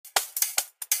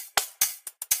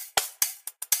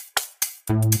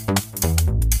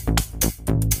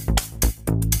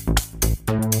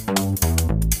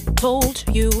Told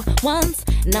you once,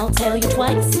 and I'll tell you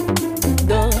twice.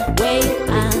 The way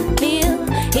I feel,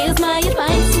 here's my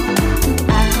advice.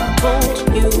 I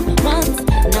told you once,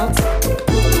 and I'll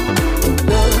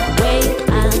the way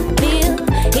I feel,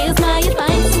 here's my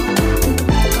advice.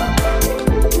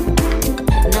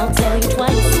 And I'll tell you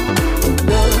twice.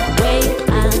 The way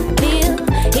I feel,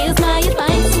 here's my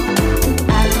advice.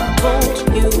 I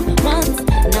told you once,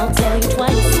 and I'll tell you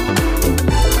twice.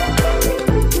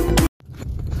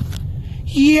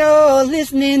 You're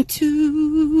listening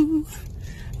to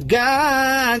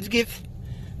God's gift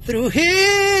through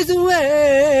His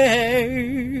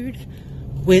Word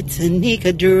with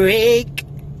Tanika Drake.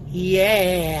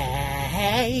 Yeah,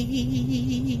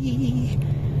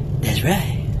 that's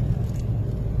right.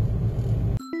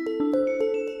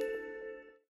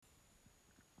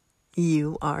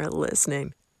 You are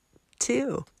listening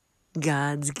to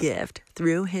God's gift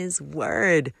through His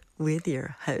Word with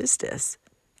your hostess,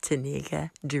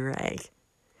 Tanika Drake.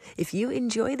 If you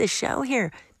enjoy the show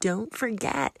here, don't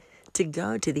forget to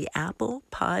go to the Apple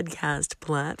Podcast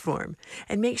platform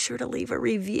and make sure to leave a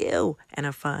review and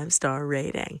a 5-star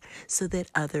rating so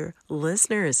that other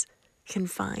listeners can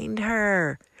find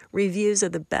her. Reviews are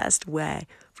the best way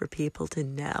for people to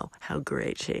know how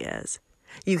great she is.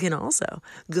 You can also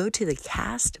go to the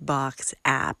Castbox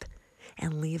app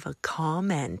and leave a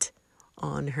comment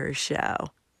on her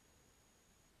show.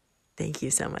 Thank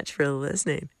you so much for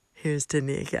listening. Here's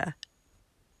Tanika.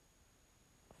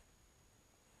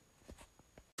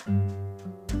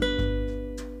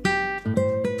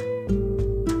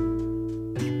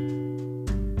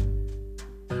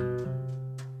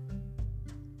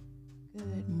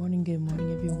 Good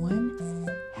morning, everyone.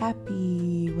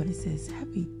 Happy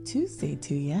Tuesday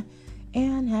to you,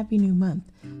 and happy new month.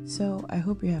 So I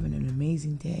hope you're having an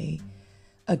amazing day,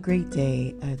 a great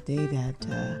day, a day that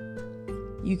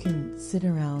you can sit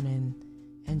around and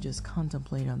just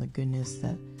contemplate on the goodness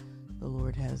that the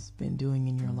Lord has been doing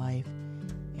in your life.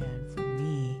 And for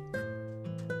me,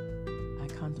 I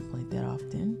contemplate that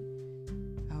often.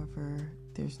 However,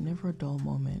 there's never a dull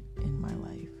moment in my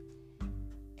life.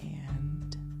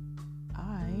 And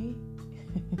I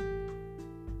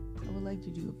would like to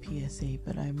do a PSA,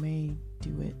 but I may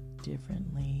do it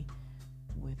differently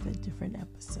with a different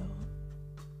episode.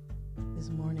 This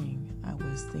morning, I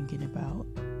was thinking about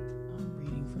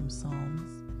reading from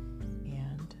Psalms,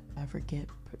 and I forget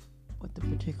what the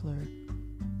particular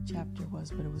chapter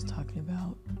was, but it was talking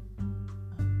about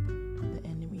the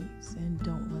enemies and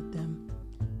don't let them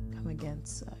come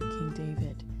against King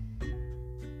David.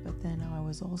 But then I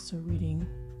was also reading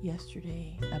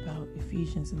yesterday about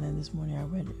Ephesians, and then this morning I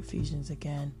read Ephesians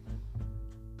again.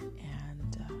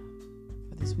 And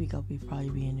for this week, I'll probably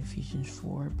be in Ephesians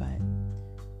 4, but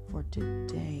for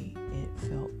today, it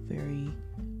felt very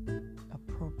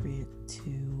appropriate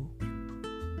to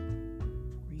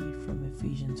read from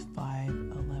Ephesians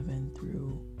 5:11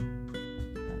 through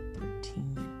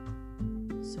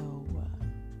 13. So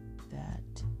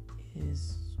that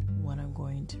is what I'm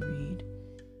going to read.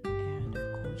 And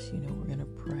of course, we're going to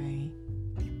pray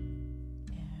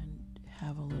and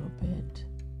have a little bit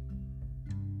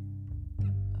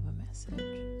of a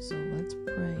message. So let's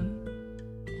pray.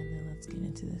 Let's get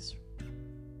into this.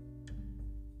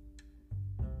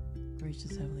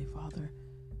 Gracious Heavenly Father,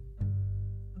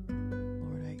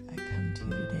 Lord, I come to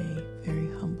you today very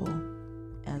humble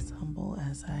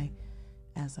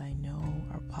as I know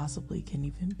or possibly can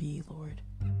even be, Lord.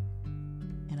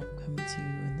 And I'm coming to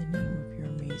you in the name of your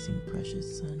amazing,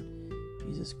 precious Son,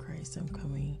 Jesus Christ. I'm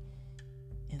coming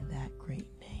in that great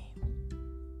name.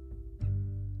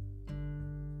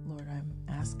 Lord, I'm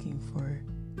asking for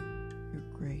your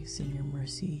grace and your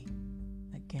mercy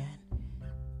again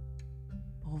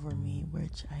over me,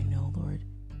 which I know, Lord,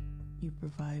 you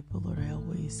provide. But Lord, I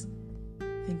always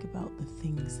think about the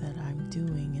things that I'm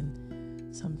doing,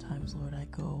 and sometimes, Lord, I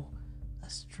go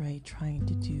astray trying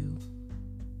to do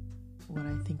what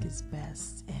I think is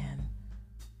best, and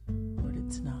Lord,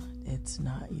 it's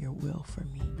not your will for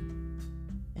me.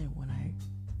 And when I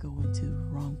go into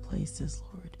wrong places,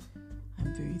 Lord,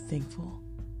 I'm very thankful,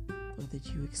 Lord,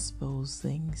 that you expose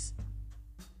things,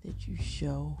 that you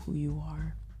show who you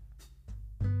are,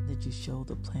 that you show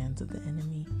the plans of the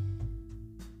enemy.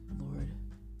 Lord,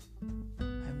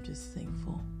 I'm just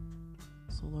thankful.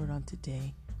 So Lord, on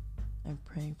today, I'm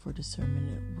praying for discernment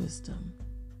and wisdom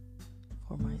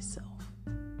for myself.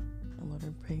 And Lord,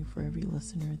 I'm praying for every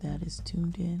listener that is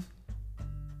tuned in.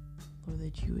 Lord,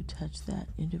 that you would touch that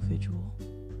individual.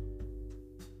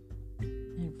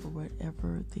 And for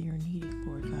whatever they are needing,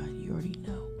 Lord God, you already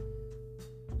know.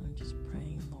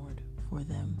 for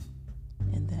them,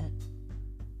 and that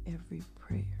every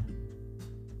prayer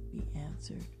be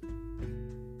answered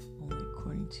only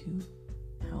according to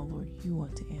how, Lord, you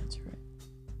want to answer it.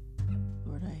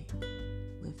 Lord, I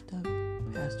lift up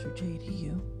Pastor Jay to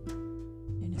you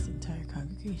and his entire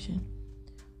congregation.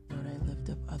 Lord, I lift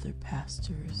up other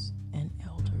pastors and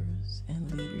elders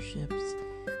and leaderships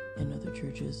in other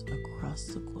churches across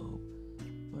the globe.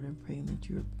 Lord, I'm praying that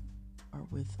you are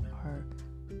with our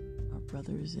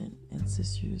brothers and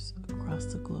sisters across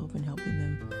the globe and helping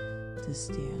them to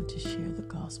stand to share the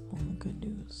gospel and the good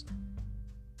news.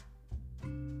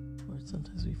 Lord,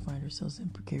 sometimes we find ourselves in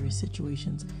precarious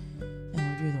situations, and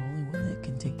Lord, you're the only one that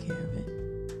can take care of it.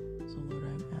 So Lord,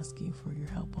 I'm asking for your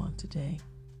help on today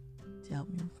to help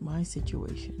me with my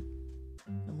situation.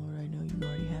 And Lord, I know you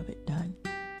already have it done.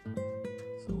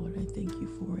 So Lord, I thank you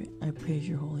for it. I praise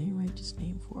your holy and righteous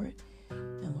name for it.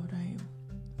 And Lord, I am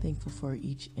thankful for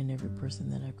each and every person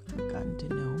that I've gotten to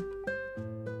know.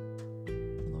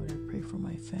 And Lord, I pray for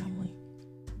my family.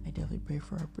 I definitely pray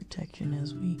for our protection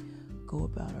as we go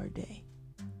about our day.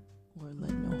 Lord,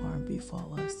 let no harm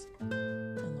befall us.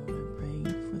 And Lord, I'm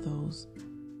praying for those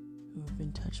who have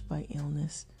been touched by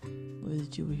illness. Lord,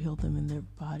 that you would heal them in their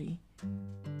body.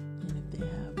 And if they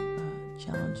have a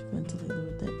challenge mentally,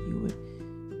 Lord, that you would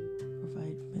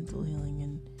provide mental healing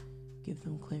and give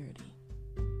them clarity.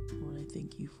 Lord, I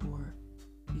thank you for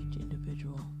each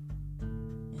individual.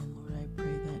 And Lord, I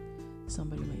pray that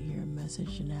somebody might hear a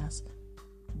message and ask,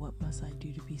 what must I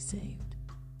do to be saved?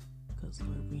 Because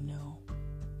Lord, we know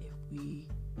if we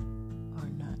are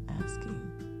not asking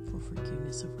for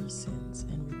forgiveness of our sins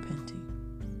and repenting,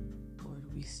 Lord,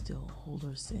 we still hold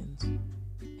our sins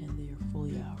and they are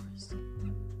fully ours.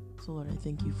 So Lord, I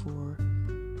thank you for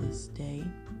this day.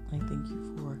 I thank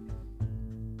you for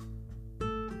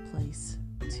a place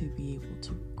to be able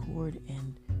to record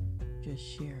and just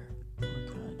share. Lord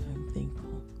God, I'm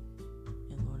thankful.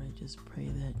 And Lord, I just pray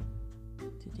that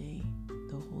today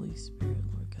the Holy Spirit,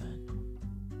 Lord God,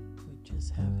 would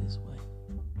just have his way.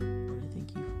 Lord, I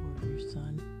thank you for your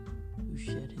Son who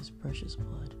shed his precious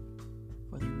blood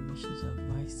for the remissions of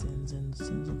my sins and the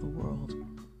sins of the world.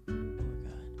 Lord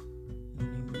God, in the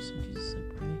name of your Son Jesus, I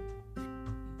pray.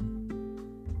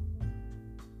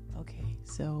 Okay,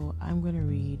 so I'm going to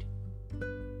read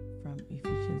from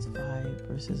Ephesians 5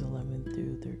 verses 11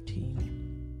 through 13.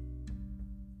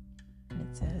 And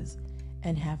it says,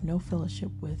 and have no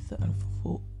fellowship with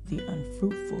the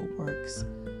unfruitful works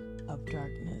of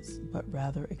darkness, but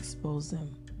rather expose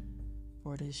them.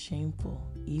 For it is shameful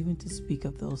even to speak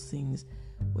of those things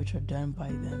which are done by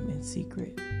them in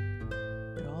secret.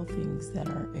 But all things that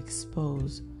are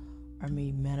exposed are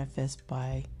made manifest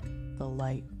by the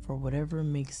light, for whatever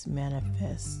makes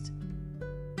manifest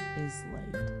is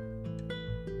light.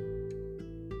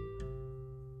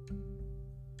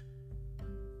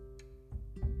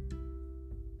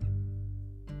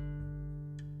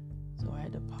 So I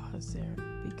had to pause there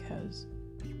because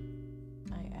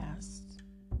I asked,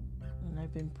 and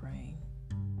I've been praying,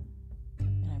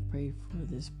 and I prayed for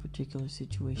this particular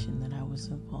situation that I was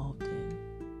involved in,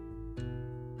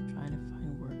 trying to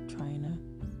find work, trying to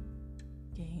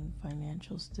gain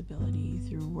financial stability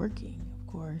through working, of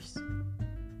course,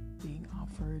 being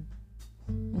offered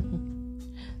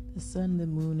the sun, the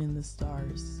moon, and the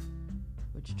stars,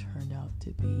 which turned out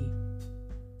to be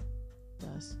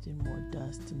dust and more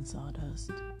dust and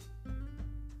sawdust.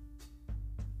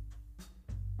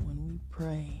 When we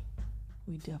pray,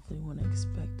 we definitely want to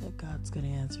expect that God's going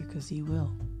to answer, because he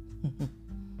will. And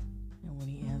when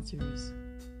he answers,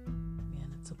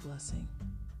 man, it's a blessing.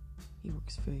 He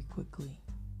works very quickly,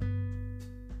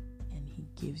 and he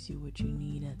gives you what you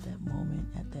need at that moment,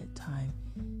 at that time.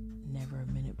 Never a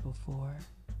minute before,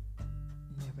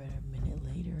 never a minute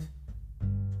later,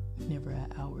 never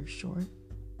an hour short.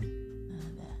 None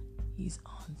of that. He's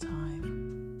on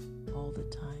time, all the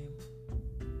time.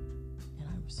 And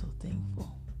I'm so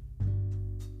thankful.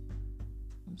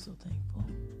 I'm so thankful.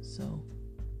 So,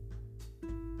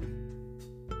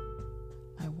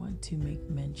 I want to make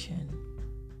mention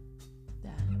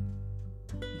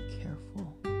that be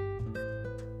careful.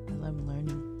 As I'm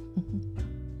learning,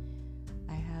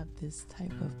 I have this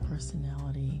type of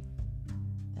personality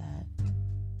that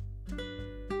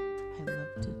I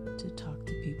love to talk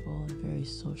to people. I'm very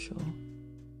social,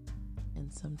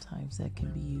 and sometimes that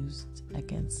can be used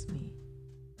against me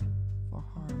for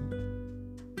harm,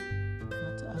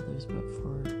 not to others, but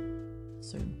for a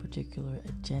certain particular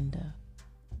agenda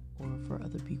or for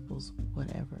other people's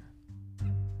whatever.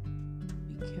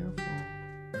 Be careful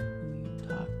who you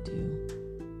talk to.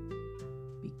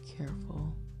 Be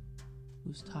careful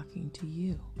who's talking to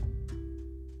you.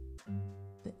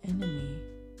 The enemy enemy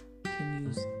can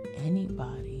use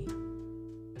anybody,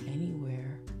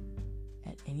 anywhere,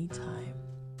 at any time,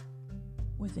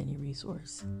 with any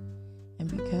resource. And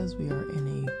because we are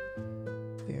in a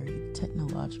very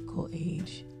technological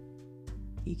age,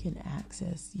 he can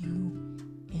access you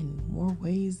in more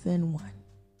ways than one.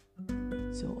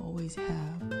 So always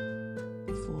have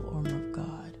the full armor of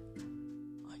God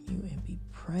on you and be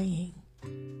praying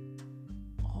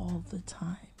all the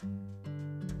time.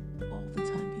 All the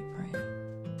time be praying.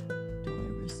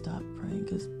 Don't ever stop praying,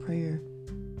 because prayer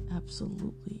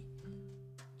absolutely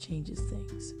changes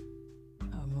things.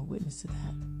 I'm a witness to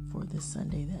that for this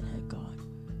Sunday that had gone.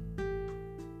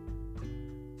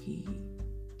 He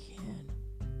can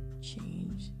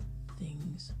change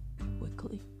things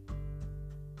quickly,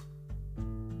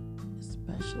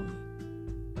 especially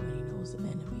when he knows the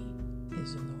enemy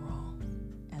is in the wrong,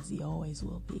 as he always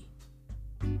will be.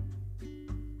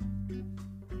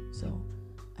 So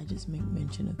I just make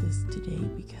mention of this today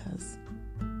because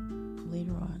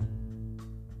later on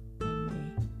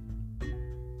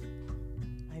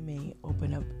I may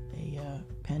open up a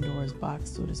Pandora's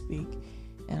box, so to speak,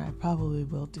 and I probably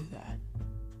will do that.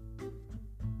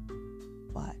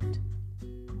 But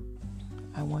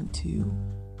I want to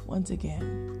once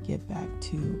again get back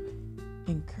to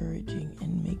encouraging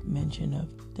and make mention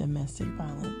of domestic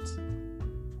violence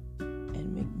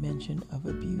and make mention of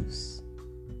abuse.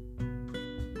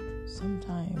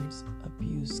 Sometimes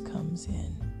abuse comes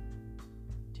in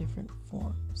different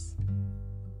forms,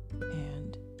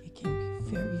 and it can be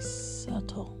very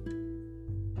subtle.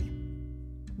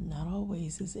 Not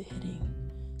always is it hitting,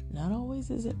 not always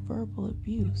is it verbal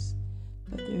abuse,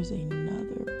 but there's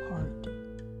another part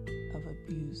of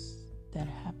abuse that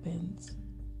happens,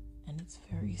 and it's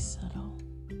very subtle.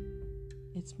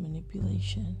 It's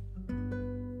manipulation.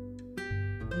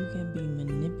 You can be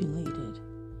manipulated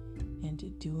into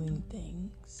doing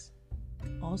things,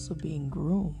 also being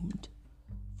groomed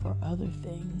for other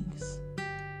things,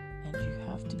 and you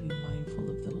have to be mindful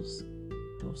of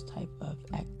those type of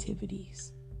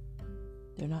activities.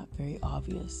 They're not very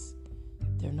obvious,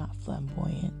 they're not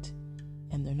flamboyant,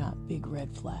 and they're not big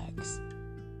red flags.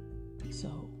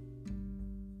 So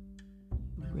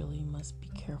you really must be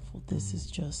careful. This is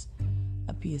just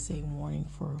a PSA warning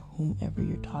for whomever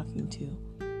you're talking to,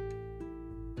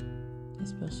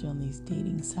 especially on these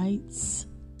dating sites.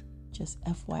 Just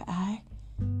FYI,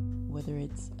 whether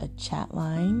it's a chat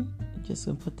line, just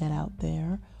gonna put that out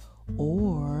there,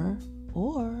 or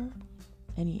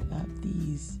any of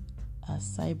these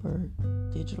cyber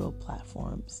digital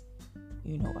platforms.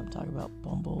 You know what I'm talking about: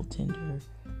 Bumble, Tinder,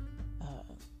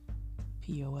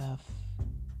 POF,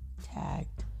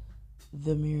 Tagged,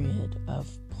 the myriad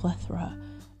of plethora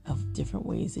of different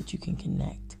ways that you can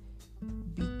connect.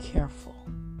 Be careful.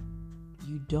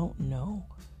 You don't know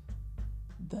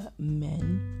the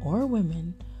men or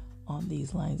women on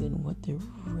these lines and what they're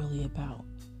really about.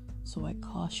 So I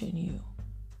caution you,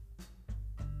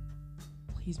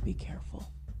 please be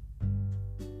careful.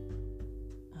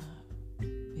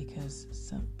 Because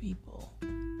some people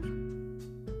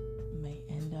may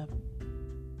end up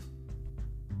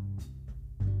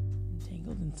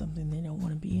entangled in something they don't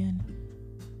want to be in,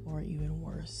 or even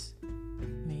worse,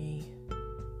 may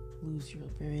lose your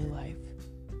very life.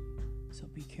 So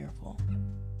be careful.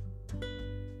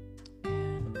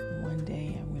 And one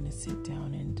day I'm going to sit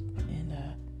down and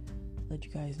let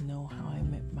you guys know how I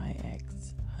met my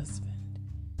ex-husband,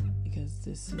 because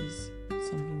this is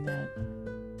something that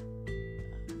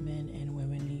men and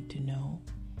women need to know.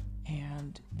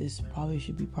 And this probably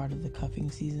should be part of the cuffing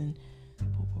season,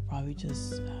 but we'll probably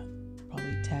just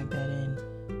probably tag that in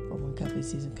for when cuffing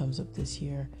season comes up this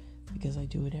year, because I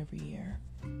do it every year.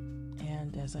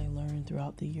 And as I learn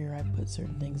throughout the year, I put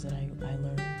certain things that I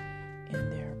learn in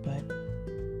there. But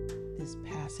this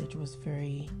passage was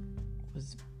very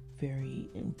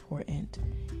important,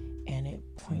 and it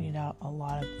pointed out a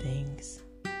lot of things.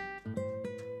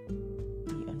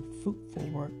 The unfruitful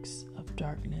works of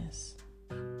darkness.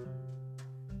 The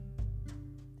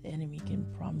enemy can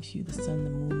promise you the sun,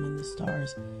 the moon, and the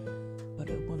stars, but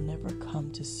it will never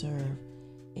come to serve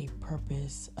a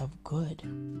purpose of good.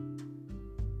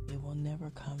 It will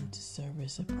never come to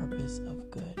service a purpose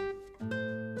of good.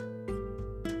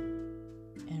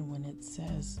 And when it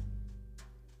says,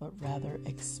 but rather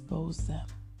expose them,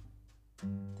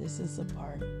 this is the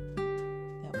part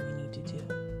that we need to do.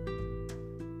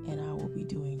 And I will be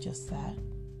doing just that.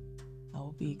 I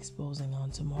will be exposing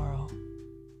on tomorrow,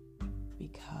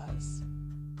 because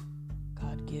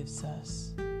God gives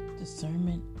us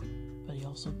discernment, but He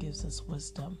also gives us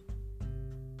wisdom.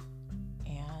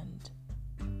 And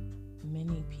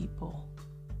many people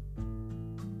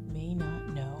may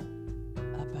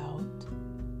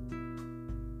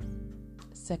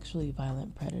sexually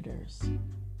violent predators,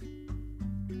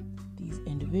 these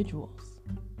individuals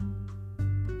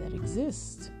that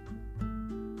exist,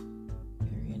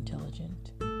 very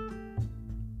intelligent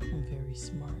and very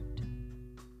smart.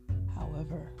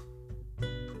 However,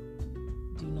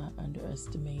 do not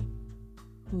underestimate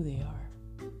who they are,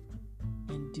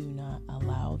 and do not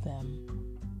allow them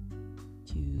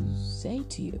to say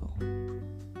to you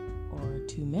or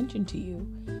to mention to you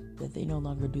that they no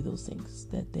longer do those things,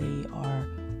 that they are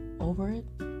over it,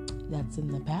 that's in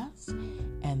the past,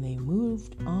 and they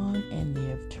moved on and they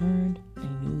have turned a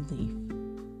new leaf.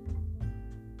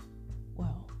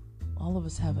 Well, all of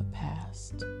us have a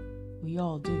past. We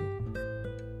all do.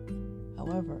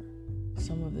 However,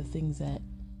 some of the things that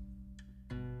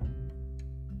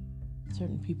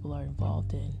certain people are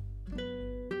involved in,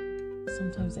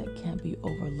 sometimes that can't be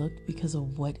overlooked because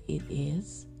of what it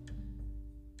is.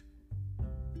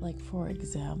 Like, for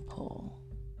example,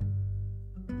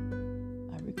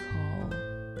 I recall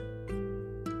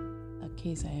a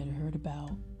case I had heard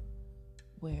about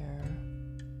where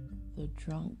the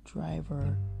drunk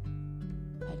driver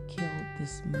had killed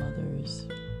this mother's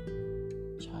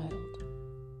child.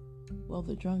 Well,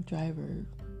 the drunk driver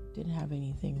didn't have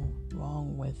anything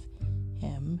wrong with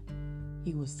him.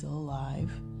 He was still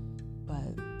alive,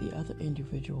 but the other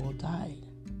individual died.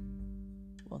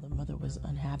 Well, the mother was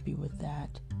unhappy with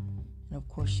that, and of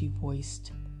course she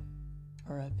voiced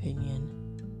her opinion.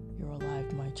 You're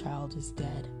alive, my child is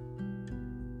dead.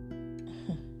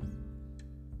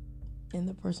 And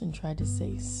the person tried to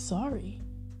say sorry,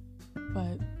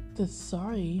 but the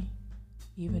sorry,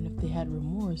 even if they had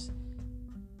remorse,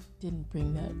 didn't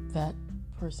bring that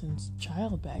person's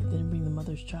child back, didn't bring the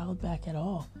mother's child back at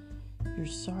all. You're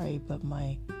sorry, but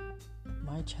my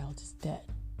child is dead,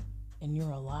 and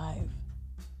you're alive.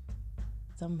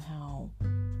 Somehow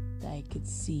I could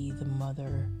see the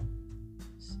mother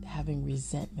having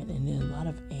resentment and a lot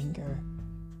of anger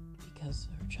because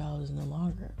her child is no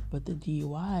longer. But the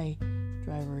DUI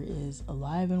driver is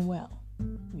alive and well.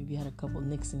 Maybe had a couple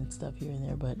nicks and stuff here and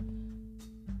there, but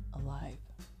alive.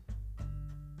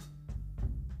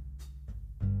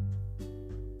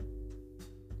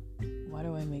 Why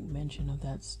do I make mention of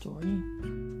that story?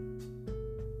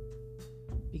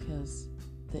 Because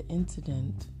the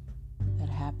incident that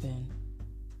happened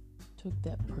took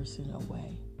that person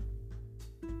away.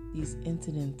 These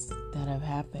incidents that have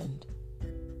happened,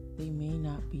 they may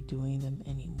not be doing them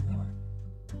anymore.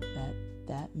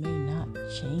 That may not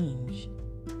change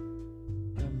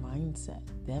their mindset.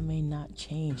 That may not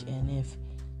change. And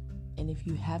if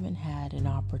you haven't had an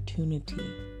opportunity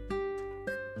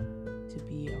to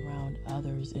be around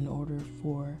others in order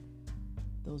for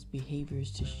those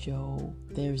behaviors to show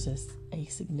there's a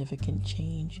significant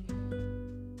change,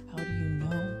 how do you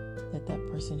know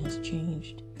that person has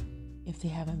changed if they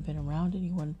haven't been around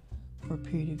anyone for a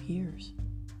period of years?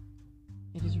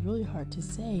 It is really hard to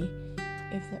say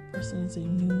if that person is a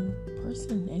new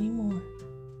person anymore.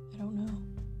 I don't know.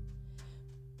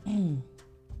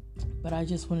 But I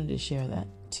just wanted to share that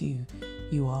to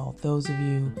you all. Those of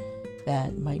you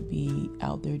that might be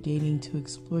out there dating to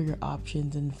explore your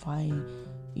options and find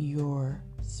your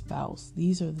spouse.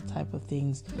 These are the type of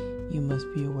things you must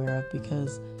be aware of,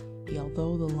 because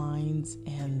although the lines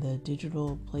and the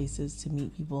digital places to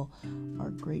meet people are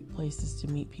great places to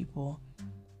meet people,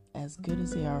 as good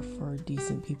as they are for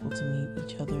decent people to meet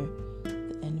each other,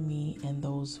 the enemy and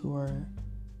those who are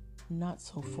not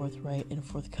so forthright and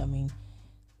forthcoming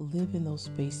live in those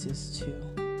spaces too.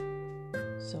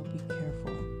 So be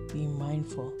careful, be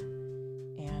mindful,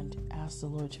 and ask the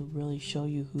Lord to really show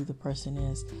you who the person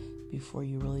is before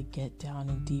you really get down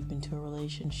and deep into a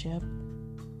relationship.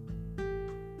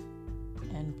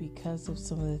 And because of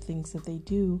some of the things that they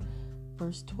do,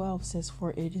 verse 12 says,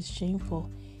 "For it is shameful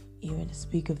even to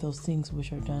speak of those things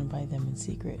which are done by them in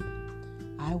secret."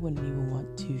 I wouldn't even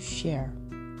want to share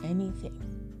anything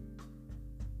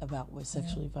about what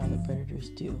sexually violent predators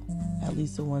do, at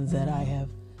least the ones that I have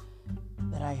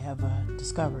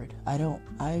discovered.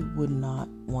 I would not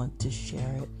want to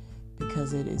share it,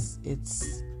 because it's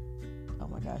oh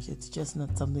my gosh, it's just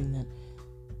not something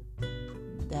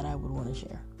that I would want to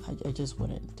share. I just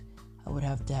wouldn't. I would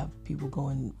have to have people go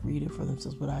and read it for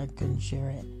themselves, but I couldn't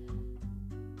share it.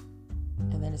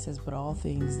 And then it says, "But all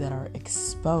things that are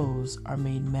exposed are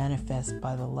made manifest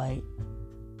by the light.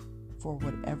 For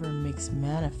whatever makes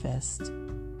manifest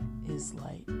is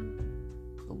light."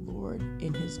 The Lord,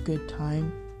 in His good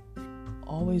time,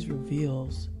 always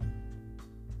reveals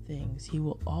things. He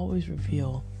will always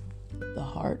reveal the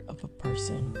heart of a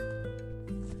person,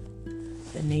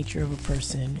 the nature of a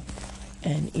person,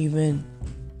 and even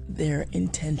their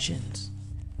intentions.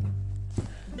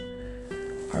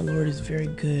 Our Lord is very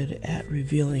good at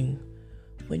revealing.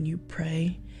 When you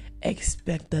pray,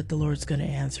 expect that the Lord's going to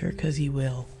answer, because he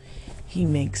will. He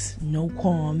makes no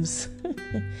qualms.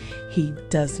 He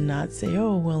does not say,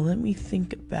 oh, well, let me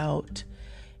think about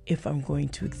if I'm going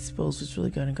to expose what's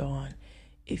really going to go on.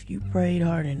 If you prayed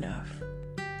hard enough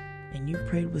and you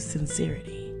prayed with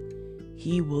sincerity,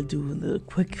 he will do the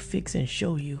quick fix and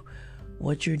show you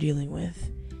what you're dealing with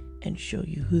and show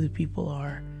you who the people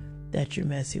are that you're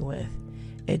messing with.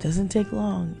 It doesn't take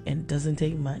long and it doesn't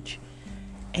take much.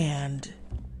 And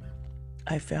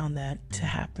I found that to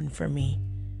happen for me.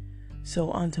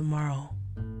 So on tomorrow,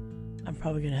 I'm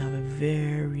probably going to have a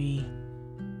very,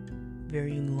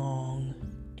 very long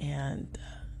and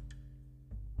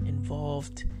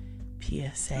involved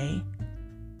PSA.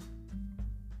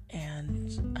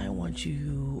 And I want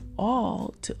you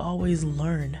all to always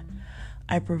learn.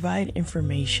 I provide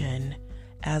information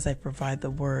as I provide the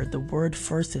word. The word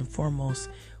first and foremost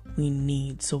we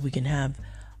need so we can have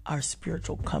our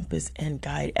spiritual compass and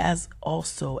guide, as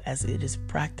also as it is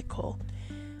practical.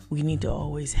 We need to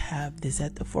always have this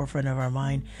at the forefront of our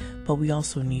mind, but we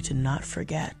also need to not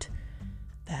forget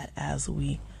that as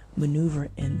we maneuver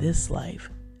in this life,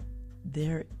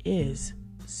 there is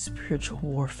spiritual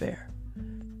warfare.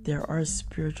 There are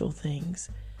spiritual things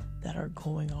that are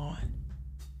going on,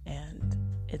 and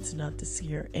it's not to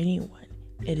scare anyone.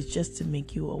 It is just to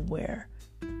make you aware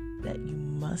that you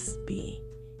must be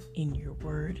in your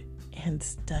word and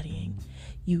studying.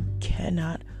 You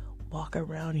cannot walk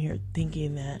around here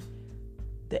thinking that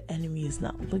the enemy is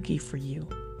not looking for you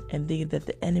and thinking that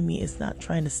the enemy is not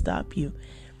trying to stop you.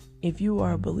 If you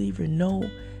are a believer, know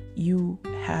you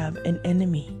have an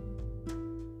enemy.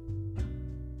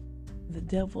 The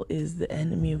devil is the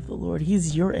enemy of the Lord.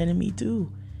 He's your enemy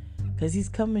too, because he's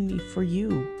coming for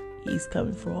you. He's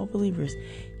coming for all believers.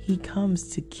 He comes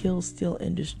to kill, steal,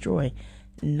 and destroy.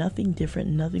 Nothing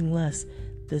different, nothing less.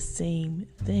 The same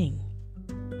thing.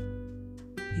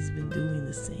 He's been doing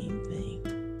the same thing.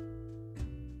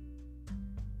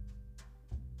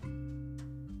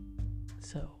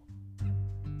 So,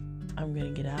 I'm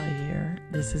going to get out of here.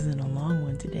 This isn't a long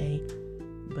one today,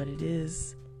 but it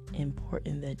is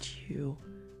important that you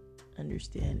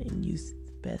understand and use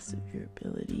the best of your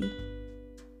ability,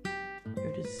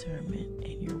 your discernment,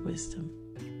 and your wisdom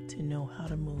to know how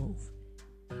to move.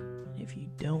 And if you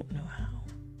don't know how,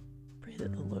 pray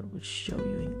that the Lord would show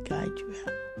you and guide you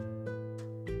how.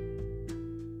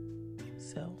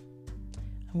 So,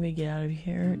 I'm going to get out of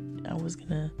here. I was going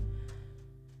to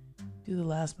do the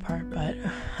last part, but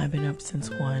I've been up since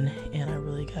 1 and I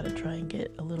really got to try and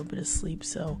get a little bit of sleep.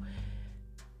 So,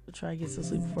 I'll try to get some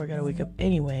sleep before I got to wake up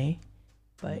anyway.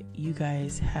 But you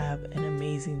guys have an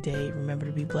amazing day. Remember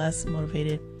to be blessed,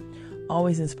 motivated,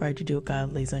 always inspired to do what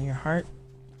God lays on your heart.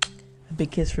 A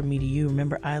big kiss from me to you.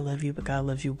 Remember, I love you, but God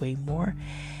loves you way more.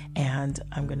 And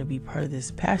I'm going to be part of this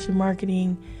passion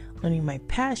marketing, learning my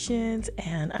passions.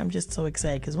 And I'm just so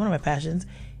excited because one of my passions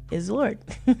is the Lord.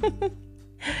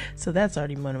 So that's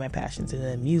already one of my passions, in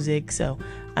the music. So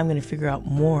I'm going to figure out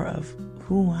more of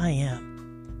who I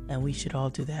am. And we should all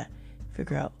do that.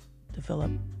 Figure out, develop,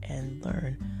 and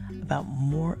learn about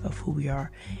more of who we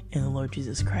are in the Lord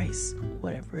Jesus Christ,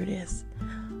 whatever it is.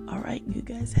 All right, you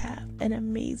guys have an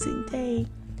amazing day,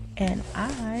 and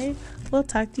I will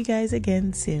talk to you guys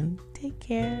again soon. Take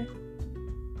care.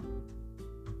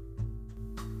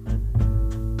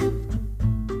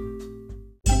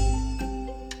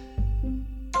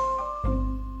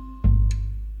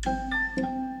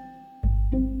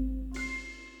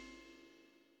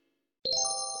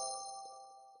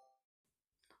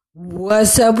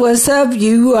 What's up? What's up?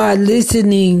 You are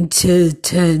listening to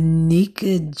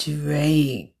Tanika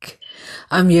Drake.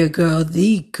 I'm your girl,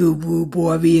 the Guru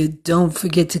Warrior. Don't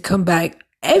forget to come back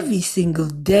every single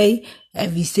day,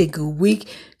 every single week,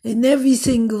 and every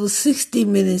single 60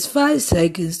 minutes, 5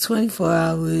 seconds, 24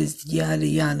 hours, yada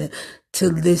yada, to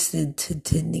listen to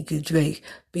Tanika Drake,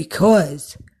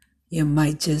 because you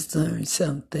might just learn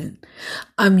something.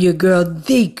 I'm your girl,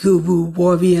 the Guru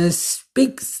Warrior,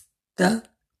 speaks the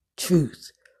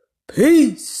truth.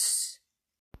 Peace.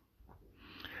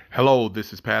 Hello,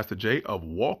 this is Pastor Jay of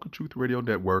Walk of Truth Radio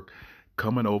Network,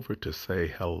 coming over to say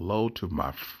hello to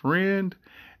my friend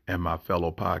and my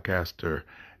fellow podcaster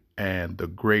and the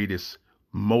greatest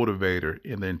motivator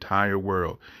in the entire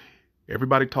world.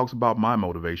 Everybody talks about my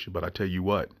motivation, but I tell you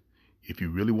what, if you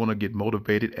really want to get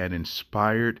motivated and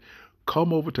inspired,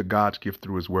 come over to God's Gift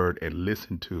Through His Word and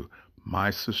listen to my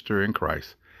sister in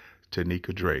Christ,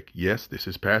 Tanika Drake. Yes, this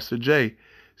is Pastor Jay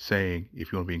saying,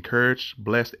 if you want to be encouraged,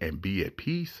 blessed, and be at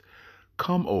peace,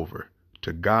 come over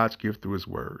to God's Gift Through His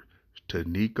Word,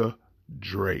 Tanika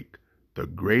Drake. the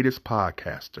greatest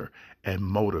podcaster and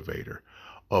motivator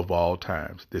of all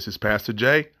times. This is Pastor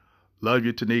Jay. Love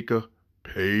you, Tanika.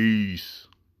 Peace.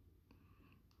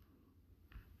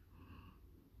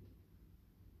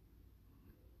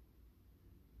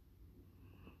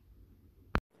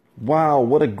 Wow,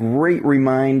 what a great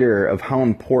reminder of how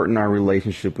important our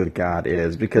relationship with God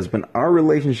is. Because when our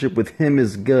relationship with Him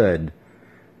is good,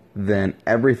 then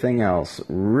everything else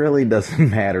really doesn't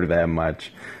matter that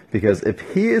much. Because if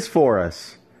He is for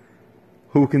us,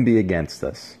 who can be against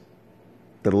us?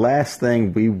 The last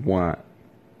thing we want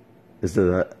is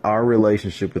that our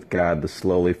relationship with God to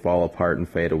slowly fall apart and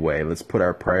fade away. Let's put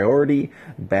our priority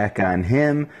back on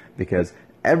Him, because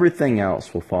everything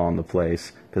else will fall into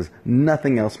place, because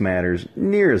nothing else matters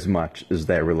near as much as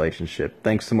that relationship.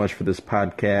 Thanks so much for this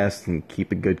podcast, and keep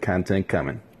the good content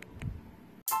coming.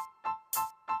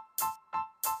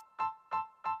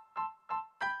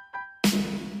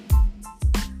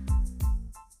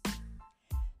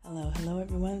 Hello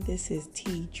everyone, this is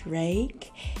T.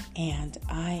 Drake, and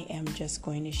I am just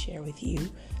going to share with you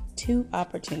 2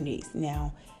 opportunities.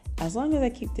 Now, as long as I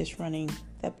keep this running,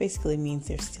 that basically means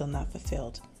they're still not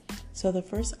fulfilled. So the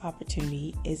first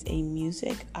opportunity is a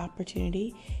music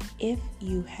opportunity. If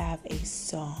you have a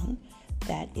song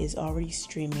that is already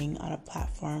streaming on a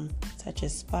platform such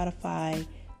as Spotify,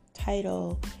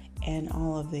 Tidal, and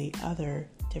all of the other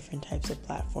different types of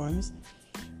platforms,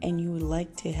 and you would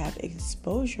like to have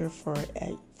exposure for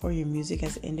your music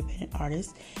as an independent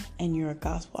artist, and you're a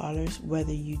gospel artist,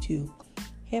 whether you do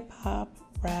hip-hop,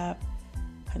 rap,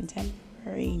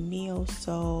 contemporary,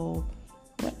 neo-soul,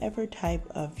 whatever type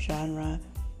of genre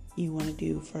you want to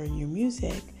do for your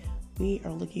music, we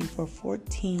are looking for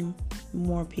 14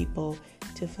 more people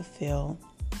to fulfill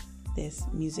this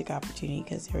music opportunity,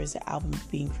 because there is an album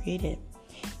being created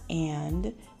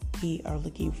and we are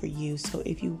looking for you. So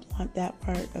if you want that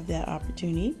part of that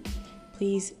opportunity,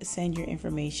 please send your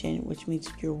information, which means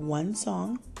your one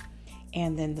song,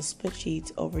 and then the split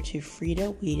sheets over to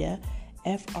Freda Weda,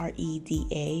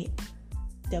 FREDAWEDA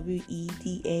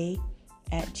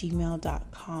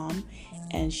 @gmail.com,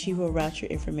 and she will route your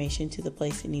information to the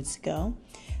place it needs to go.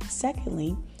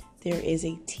 Secondly, there is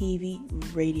a TV,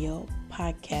 radio,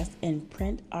 podcast, and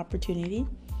print opportunity.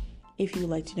 If you would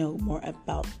like to know more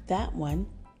about that one,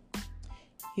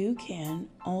 you can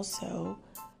also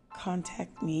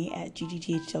contact me at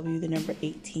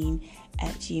ggthw18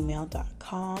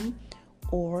 @gmail.com,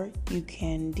 or you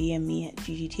can DM me at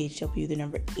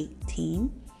ggthw18,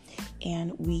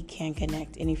 and we can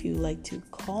connect. And if you would like to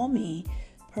call me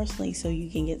personally so you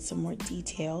can get some more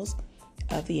details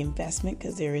of the investment,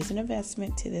 because there is an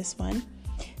investment to this one,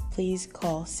 please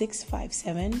call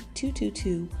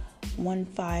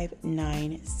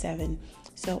 657-222-1597.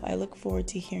 So I look forward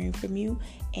to hearing from you.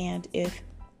 And if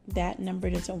that number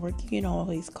doesn't work, you can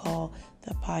always call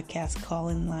the podcast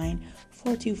call-in line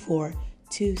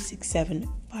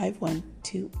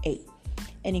 424-267-5128.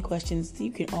 Any questions,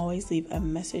 you can always leave a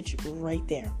message right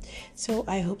there. So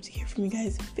I hope to hear from you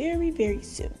guys very, very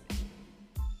soon.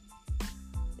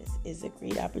 This is a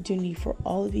great opportunity for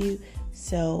all of you.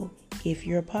 So if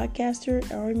you're a podcaster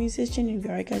or a musician, and you've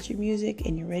already got your music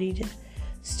and you're ready to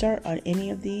start on any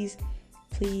of these,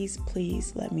 please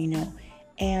let me know.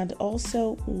 And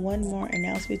also, one more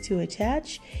announcement to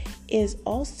attach is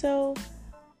also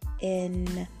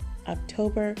in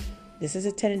October. This is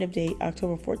a tentative date,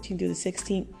 October 14th through the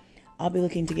 16th. I'll be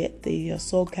looking to get the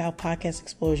Soul Cow Podcast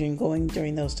Explosion going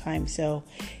during those times. So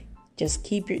just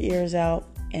keep your ears out,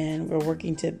 and we're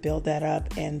working to build that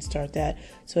up and start that.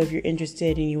 So if you're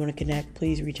interested and you want to connect,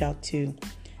 please reach out to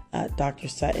Dr.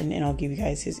 Sutton, and I'll give you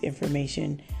guys his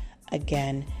information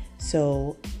again.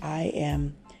 So I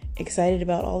am excited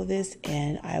about all of this,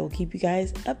 and I will keep you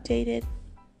guys updated.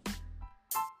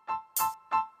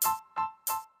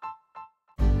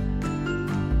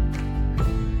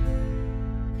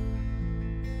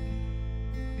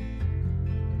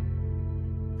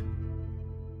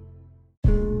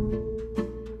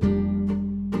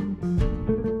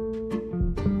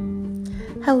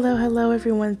 Hello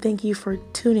everyone. Thank you for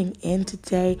tuning in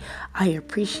today. I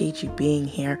appreciate you being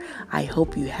here. I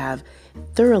hope you have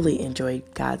thoroughly enjoyed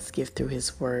God's gift through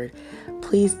His Word.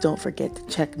 Please don't forget to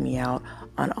check me out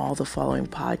on all the following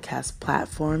podcast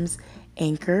platforms: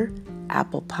 Anchor,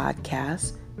 Apple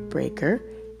Podcasts, Breaker,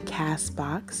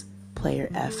 Castbox, Player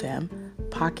FM,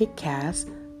 Pocket Cast,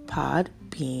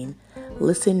 Podbean,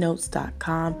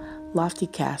 ListenNotes.com,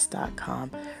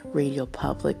 LoftyCast.com, Radio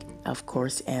Public, of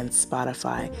course, and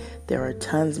Spotify. There are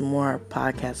tons more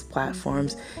podcast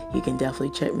platforms. You can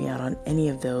definitely check me out on any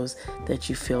of those that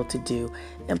you feel to do.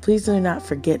 And please do not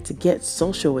forget to get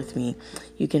social with me.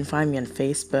 You can find me on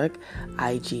Facebook,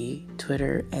 IG,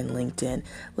 Twitter, and LinkedIn.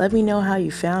 Let me know how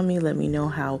you found me. Let me know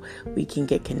how we can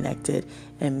get connected,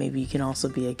 and maybe you can also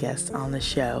be a guest on the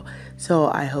show. So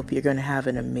I hope you're going to have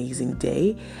an amazing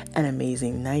day, an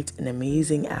amazing night, an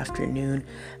amazing afternoon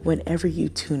whenever you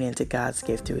tune into God's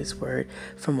gift through His Word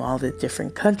from all the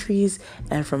different countries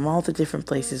and from all the different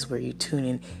places where you tune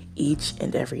in each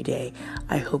and every day.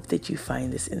 I hope that you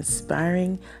find this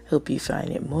inspiring. I hope you find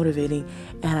it motivating,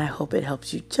 and I hope it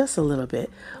helps you just a little bit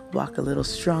walk a little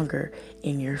stronger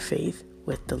in your faith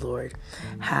with the Lord.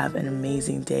 Have an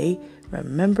amazing day.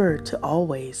 Remember to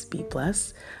always be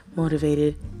blessed,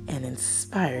 motivated, and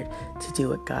inspired to do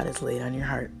what God has laid on your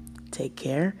heart. Take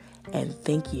care, and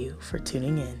thank you for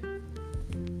tuning in.